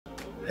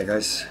Hey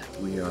guys,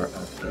 we are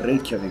at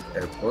Reykjavik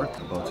airport,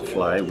 about to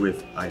fly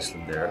with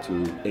Icelandair to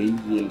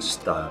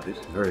Egilsstaðir.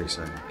 Very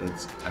exciting.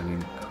 It's an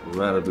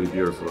incredibly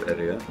beautiful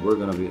area. We're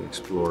gonna be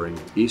exploring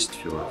East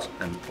Fjords,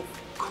 and of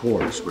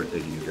course we're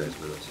taking you guys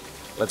with us.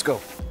 Let's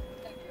go!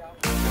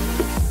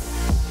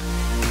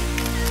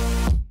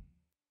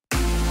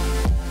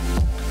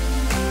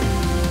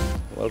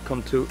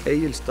 Welcome to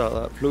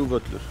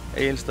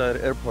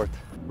Egilsstaðir Airport.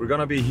 We're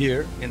gonna be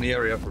here in the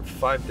area for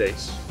 5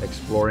 days,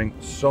 exploring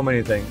so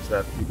many things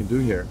that you can do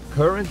here.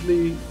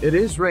 Currently, it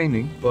is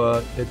raining,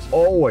 but it's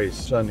always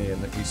sunny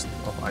in the east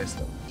of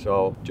Iceland.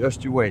 So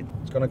just you wait,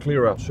 it's gonna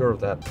clear up, sure of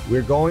that.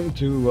 We're going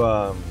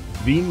to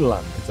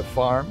Vinland. It's a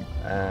farm,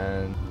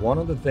 and one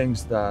of the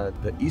things that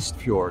the East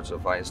Fjords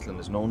of Iceland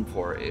is known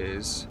for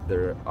is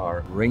there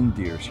are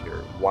reindeers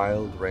here,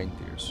 wild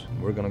reindeers.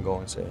 We're gonna go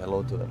and say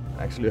hello to them.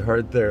 I actually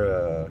heard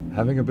they're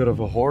having a bit of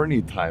a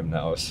horny time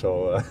now,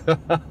 so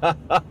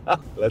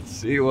let's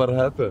see what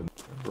happens.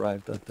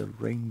 Arrived at the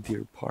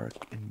reindeer park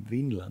in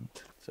Vinland.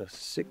 It's a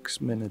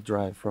 6-minute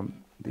drive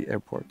from the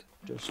airport,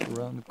 just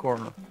around the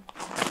corner.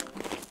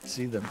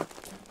 See them.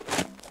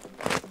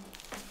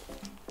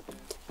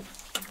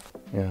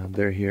 Yeah,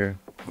 they're here,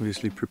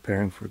 obviously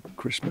preparing for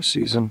Christmas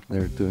season.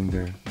 They're doing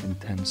their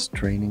intense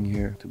training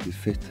here to be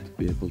fit, to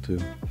be able to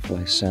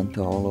fly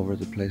Santa all over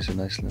the place in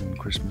Iceland on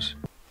Christmas.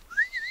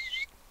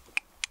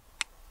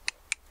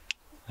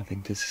 I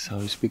think this is how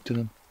we speak to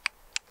them.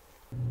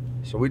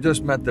 So we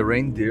just met the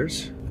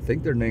reindeers. I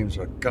think their names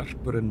are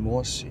Garpur and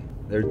Mosi.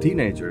 They're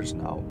teenagers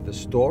now. The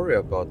story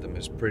about them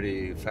is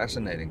pretty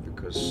fascinating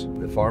because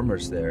the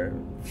farmers there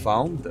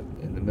found them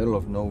in the middle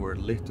of nowhere,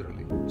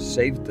 literally.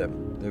 Saved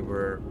them. They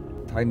were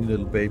tiny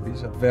little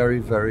babies, a very,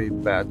 very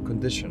bad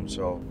condition.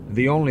 So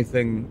the only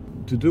thing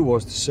to do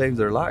was to save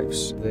their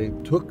lives. They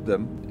took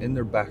them in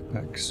their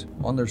backpacks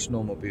on their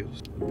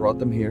snowmobiles, brought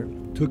them here,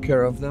 took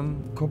care of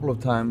them a couple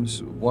of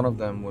times. One of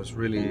them was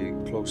really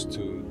close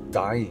to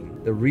dying.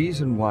 The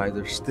reason why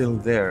they're still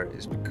there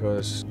is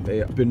because they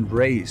have been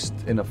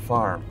raised in a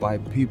farm by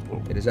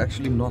people. It is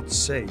actually not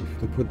safe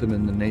to put them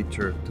in the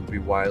nature to be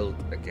wild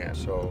again.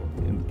 So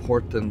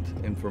important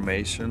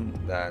information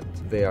that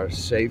they are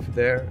safe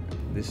there.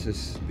 This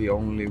is the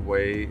only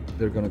way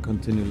they're gonna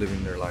continue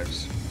living their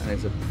lives. And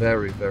it's a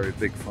very, very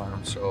big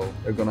farm, so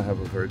they're gonna have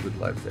a very good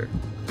life there.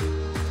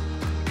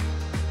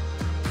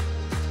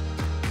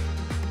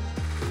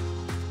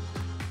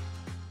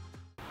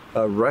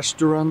 A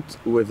restaurant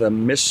with a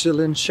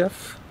Michelin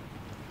chef?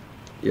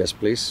 Yes,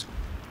 please.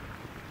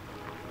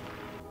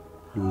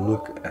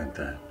 Look at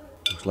that.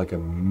 Looks like a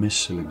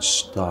Michelin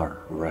star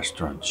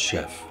restaurant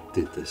chef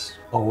did this.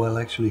 Oh, well,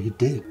 actually he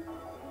did.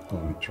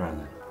 Let me try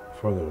that.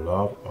 For the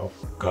love of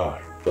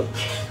God.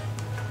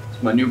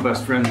 It's my new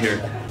best friend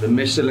here, the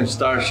Michelin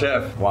star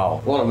chef.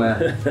 Wow, what a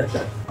man.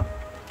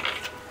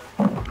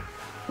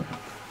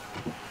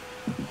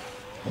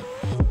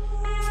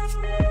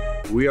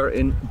 We are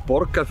in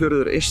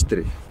Borgarfjörður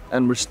Eystri,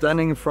 and we're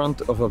standing in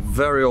front of a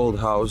very old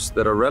house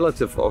that a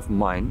relative of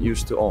mine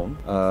used to own.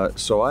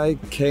 So I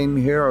came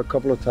here a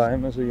couple of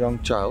times as a young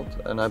child,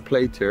 and I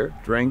played here,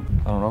 drank,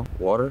 I don't know,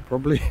 water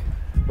probably.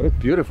 But it's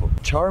beautiful.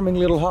 Charming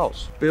little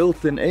house,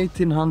 built in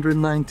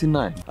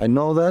 1899. I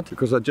know that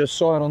because I just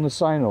saw it on the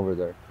sign over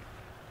there.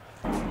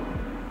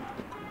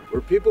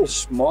 Were people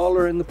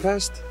smaller in the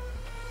past?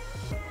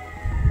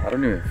 I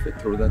don't even fit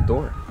through that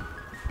door.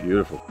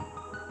 Beautiful.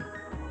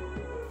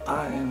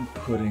 I am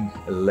putting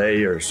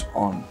layers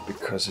on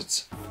because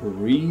it's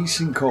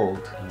freezing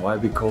cold. Why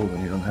be cold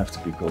when you don't have to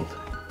be cold?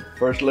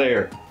 First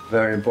layer,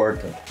 very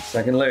important.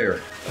 Second layer,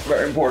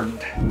 very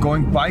important.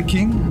 Going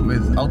biking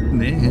with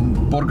Árni in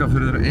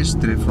Borgarfjörður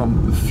Eystri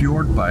from the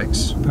Fjord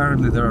Bikes.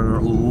 Apparently there are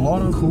a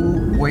lot of cool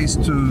ways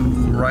to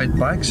ride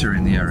bikes here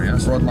in the area. I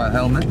brought my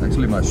helmet,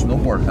 actually my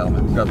snowboard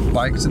helmet. Got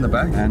bikes in the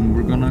back, and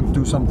we're gonna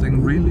do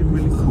something really,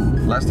 really cool.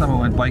 Last time I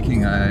went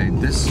biking I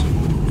did this,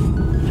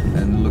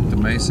 and it looked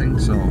amazing,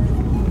 so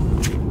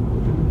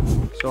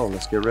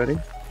let's get ready.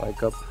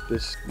 Bike up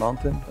this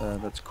mountain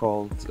that's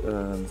called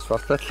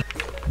Svartfell.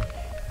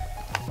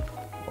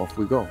 Off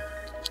we go.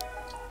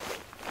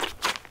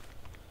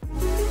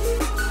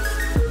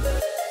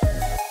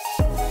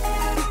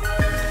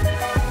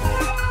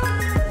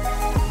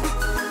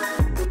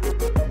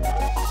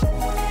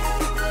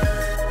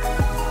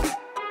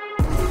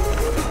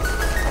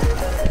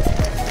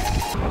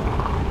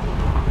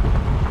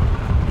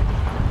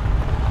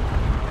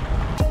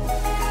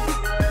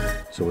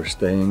 So we're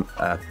staying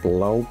at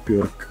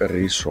Blábjörg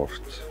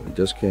Resort. We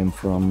just came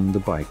from the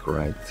bike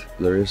ride.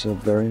 There is a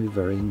very,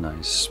 very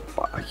nice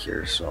spa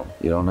here, so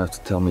you don't have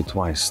to tell me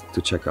twice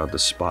to check out the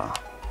spa.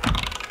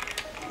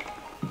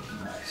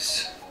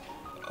 Nice.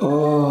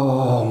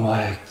 Oh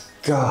my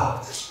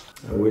God.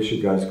 I wish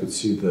you guys could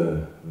see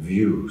the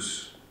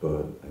views,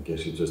 but I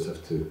guess you just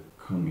have to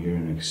come here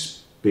and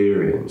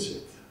experience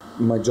it.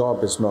 My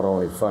job is not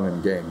only fun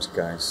and games,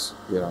 guys.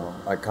 You know,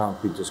 I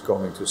can't be just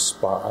going to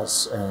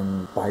spas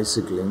and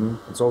bicycling.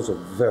 It's also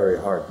very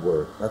hard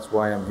work. That's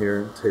why I'm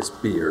here to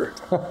taste beer.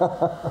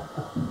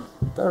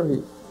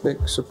 Very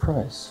big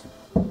surprise.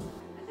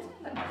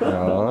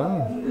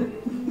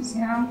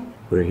 Yeah.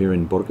 We're here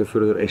in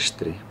Borgarfjörður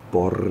Eystri.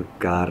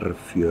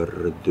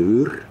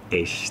 Borgarfjörður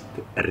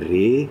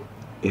Eystri.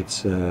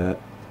 It's a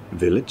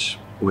village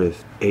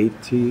with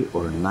 80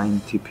 or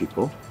 90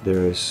 people.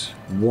 There is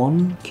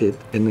one kid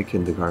in the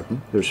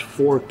kindergarten. There's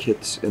 4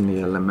 kids in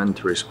the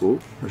elementary school.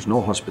 There's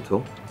no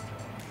hospital.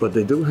 But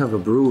they do have a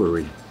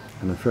brewery,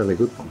 and a fairly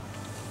good one.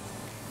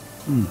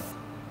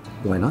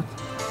 Why not?